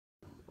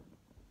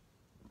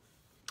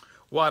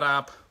What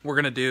up? We're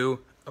going to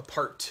do a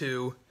part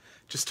 2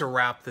 just to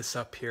wrap this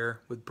up here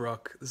with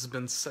Brooke. This has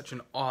been such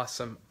an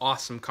awesome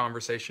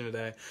conversation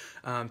today.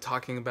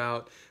 Talking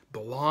about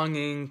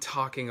belonging,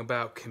 talking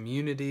about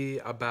community,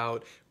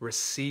 about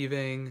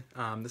receiving.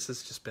 This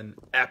has just been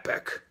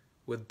epic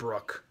with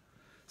Brooke.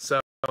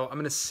 So I'm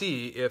going to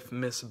see if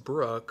Miss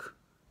Brooke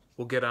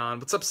will get on.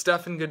 What's up,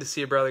 Stefan? Good to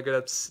see you, brother. Good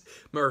up,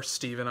 or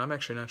Steven. I'm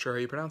actually not sure how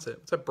you pronounce it.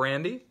 What's up,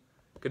 Brandy?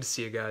 Good to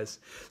see you guys.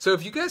 So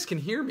if you guys can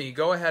hear me,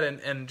 go ahead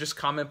and just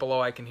comment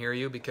below I can hear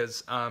you,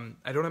 because I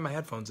don't have my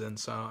headphones in,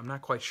 so I'm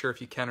not quite sure if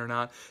you can or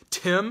not.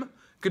 Tim,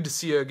 good to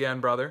see you again,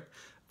 brother.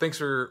 Thanks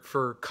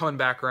for coming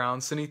back around.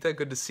 Sunitha,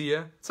 good to see you.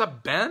 What's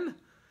up, Ben?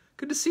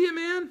 Good to see you,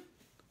 man.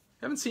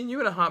 Haven't seen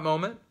you in a hot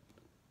moment.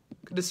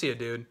 Good to see you,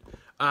 dude.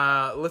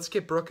 Let's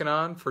get Brooke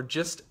on for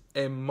just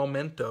a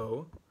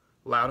momento.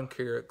 Loud and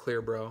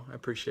clear, bro. I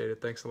appreciate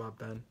it. Thanks a lot,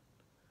 Ben.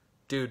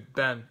 Dude,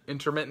 Ben,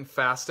 intermittent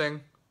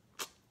fasting.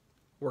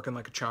 Working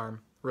like a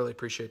charm. Really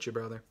appreciate you,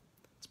 brother.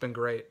 It's been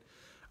great.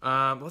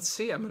 Let's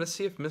see. I'm going to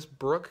see if Miss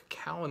Brooke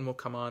Kalan will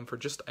come on for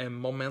just a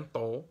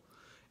momento,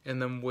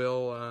 and then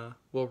we'll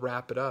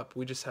wrap it up.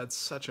 We just had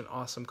such an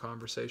awesome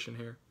conversation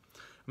here.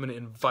 I'm going to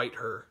invite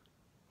her.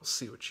 We'll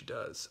see what she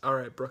does. All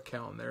right, Brooke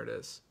Kalan, there it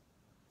is.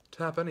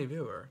 Tap any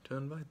viewer to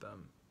invite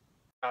them.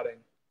 Adding.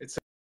 It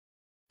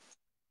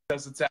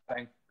says it's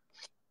adding.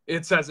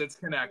 It says it's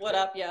connected. What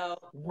up, yo?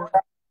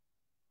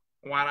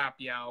 What up,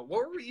 yo?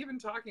 What were we even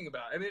talking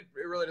about? I mean,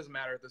 it really doesn't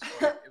matter at this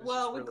point.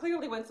 Well, we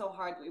clearly went so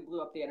hard that we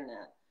blew up the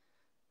internet.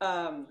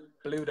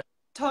 Blew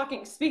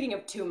down. Speaking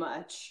of too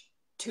much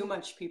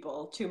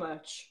people, too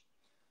much.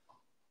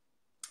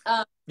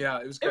 Yeah,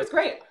 it was good. It was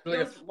great. Really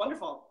it was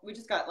wonderful. We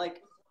just got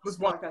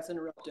podcast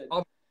interrupted.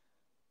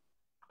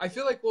 I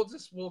feel like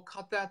we'll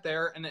cut that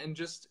there, and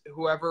just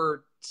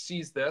whoever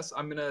sees this,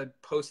 I'm gonna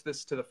post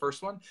this to the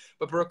first one.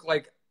 But Brooke,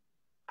 like,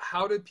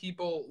 how did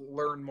people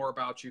learn more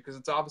about you? Because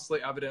it's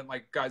obviously evident,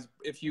 like, guys,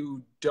 if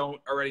you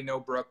don't already know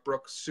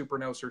Brooke super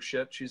knows her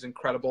shit. She's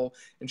incredible,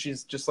 and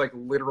she's just, like,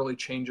 literally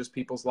changes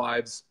people's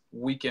lives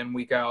week in,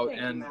 week out,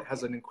 and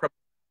has an incredible,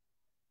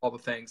 all the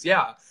things.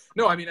 Yeah.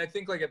 No, I mean, I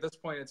think, like, at this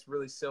point, it's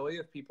really silly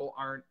if people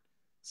aren't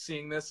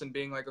seeing this and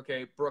being like,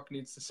 okay, Brooke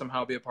needs to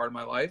somehow be a part of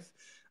my life.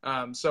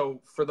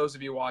 So for those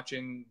of you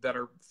watching that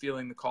are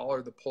feeling the call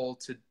or the pull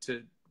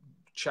to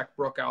check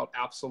Brooke out,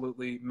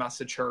 absolutely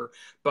message her.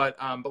 But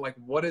like,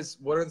 what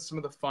are some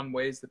of the fun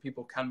ways that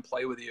people can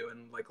play with you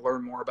and, like,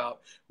 learn more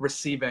about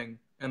receiving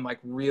and, like,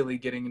 really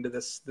getting into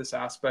this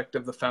aspect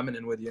of the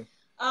feminine with you?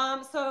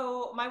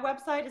 So my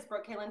website is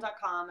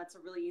brookekalan.com. That's a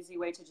really easy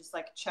way to just,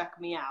 like,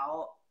 check me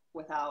out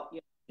without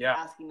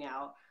asking me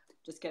out.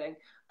 Just kidding.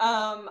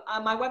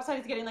 My website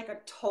is getting, like, a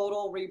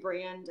total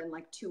rebrand in,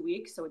 like, 2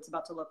 weeks, so it's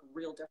about to look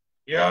real different.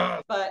 Yeah.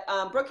 But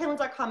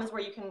brookekalan.com is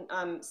where you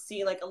can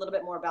see, like, a little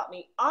bit more about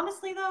me.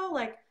 Honestly, though,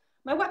 like,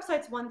 my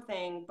website's one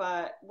thing,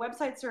 but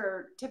websites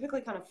are typically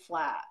kind of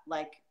flat.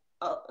 Like,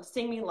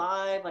 seeing me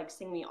live, like,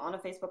 seeing me on a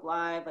Facebook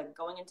Live, like,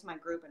 going into my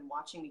group and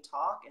watching me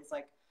talk is,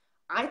 like,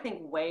 I think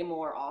way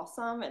more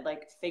awesome at,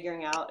 like,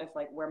 figuring out if,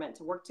 like, we're meant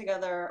to work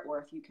together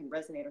or if you can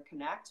resonate or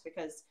connect.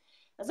 Because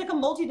as, like, a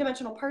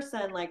multi-dimensional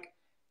person, like,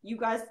 you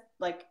guys,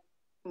 like,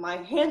 my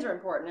hands are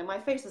important, and my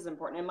face is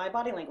important, and my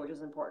body language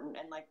is important,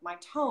 and, like, my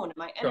tone and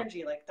my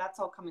energy, like, that's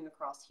all coming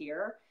across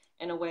here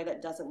in a way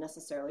that doesn't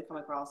necessarily come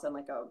across on,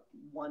 like, a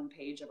one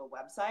page of a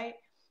website.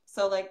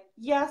 So, like,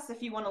 yes,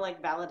 if you want to,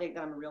 like, validate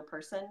that I'm a real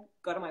person,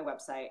 go to my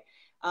website,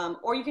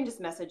 or you can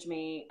just message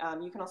me.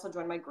 You can also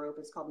join my group.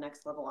 It's called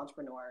Next Level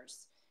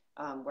Entrepreneurs,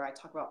 where I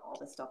talk about all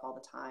this stuff all the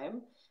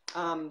time.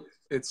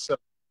 It's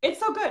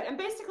so good. And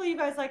basically, you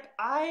guys, like,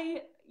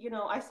 I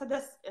said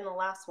this in the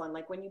last one,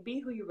 like, when you be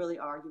who you really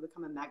are, you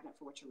become a magnet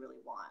for what you really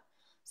want.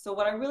 So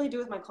what I really do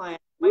with my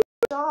clients, my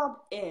job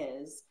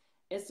is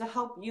to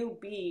help you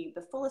be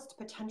the fullest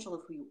potential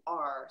of who you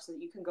are so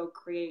that you can go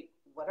create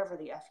whatever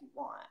the F you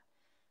want.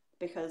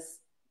 Because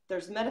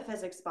there's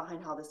metaphysics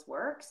behind how this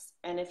works.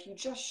 And if you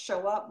just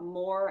show up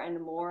more and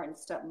more and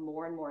step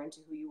more and more into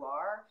who you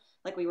are,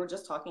 like we were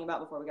just talking about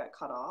before we got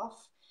cut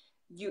off,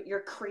 your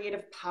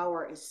creative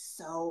power is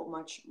so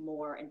much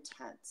more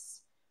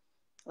intense.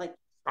 Like,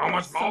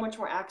 so much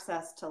more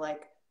access to,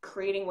 like,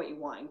 creating what you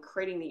want and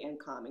creating the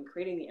income and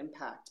creating the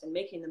impact and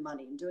making the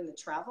money and doing the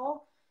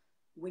travel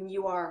when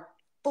you are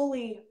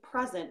fully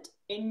present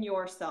in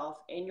yourself,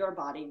 in your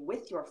body,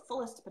 with your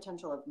fullest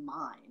potential of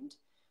mind,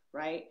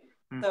 right?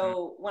 Mm-hmm.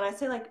 So when I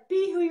say, like,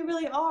 be who you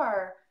really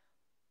are,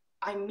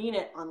 I mean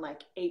it on,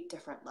 like, 8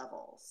 different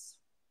levels.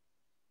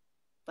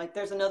 Like,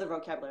 there's another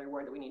vocabulary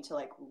word that we need to,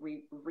 like,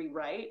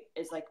 rewrite,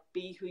 is, like,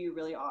 be who you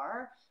really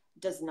are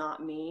does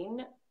not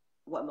mean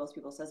what most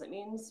people says it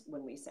means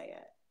when we say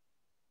it.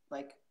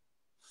 Like,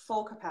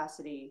 full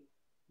capacity,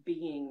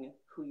 being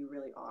who you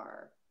really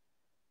are.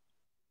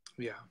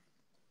 Yeah.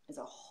 It's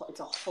a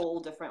whole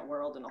different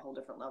world and a whole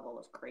different level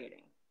of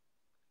creating.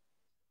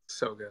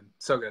 So good.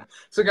 So good.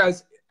 So,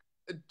 guys,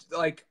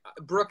 like,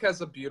 Brooke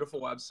has a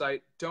beautiful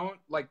website. Don't,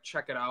 like,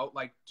 check it out.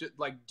 Like,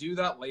 do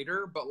that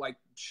later, but, like,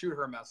 shoot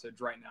her a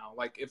message right now.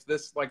 Like if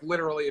this, like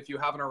literally, if you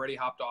haven't already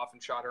hopped off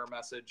and shot her a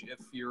message, if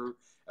you're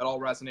at all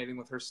resonating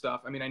with her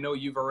stuff. I mean, I know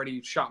you've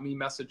already shot me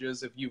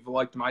messages if you've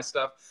liked my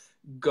stuff.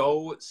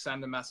 Go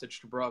send a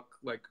message to Brooke.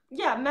 Like,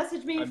 yeah,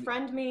 message me,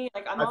 friend me.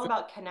 Like, I'm I all feel,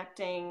 about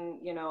connecting.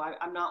 You know,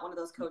 I'm not one of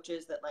those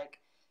coaches that like,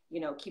 you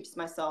know, keeps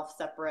myself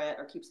separate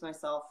or keeps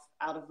myself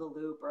out of the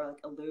loop or like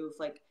aloof.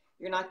 Like,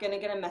 you're not gonna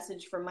get a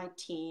message from my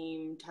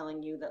team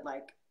telling you that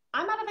like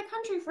I'm out of the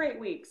country for 8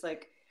 weeks.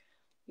 Like,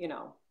 you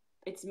know,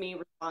 it's me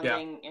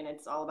responding, and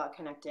it's all about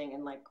connecting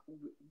and like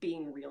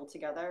being real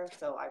together.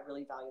 So I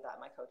really value that in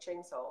my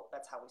coaching. So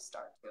that's how we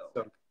start too.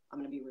 so, Like, I'm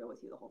gonna be real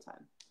with you the whole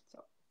time.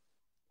 So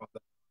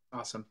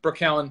awesome. Brooke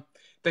Kalan,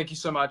 thank you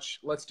so much.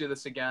 Let's do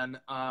this again.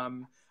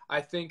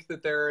 I think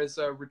that there is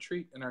a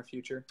retreat in our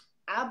future.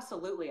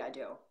 absolutely, I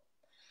do.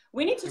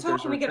 We need to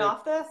talk when we get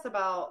off this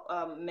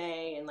about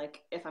May and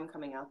like if I'm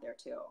coming out there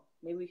too.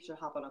 Maybe we should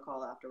hop on a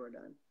call after we're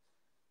done.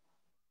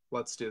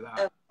 Let's do that.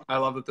 Okay. I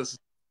love that this is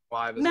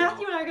live as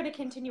Matthew well. and I are going to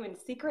continue in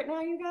secret now,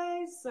 you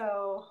guys.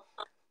 So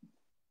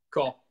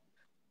Cool.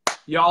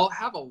 Y'all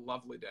have a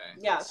lovely day.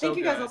 Yeah, so thank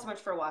you guys good. all so much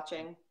for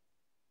watching.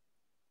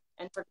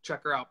 And for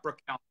Check her out,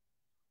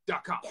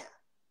 brookekalan.com. yeah.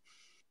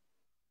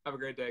 Have a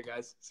great day,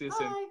 guys. See you Bye.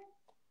 soon.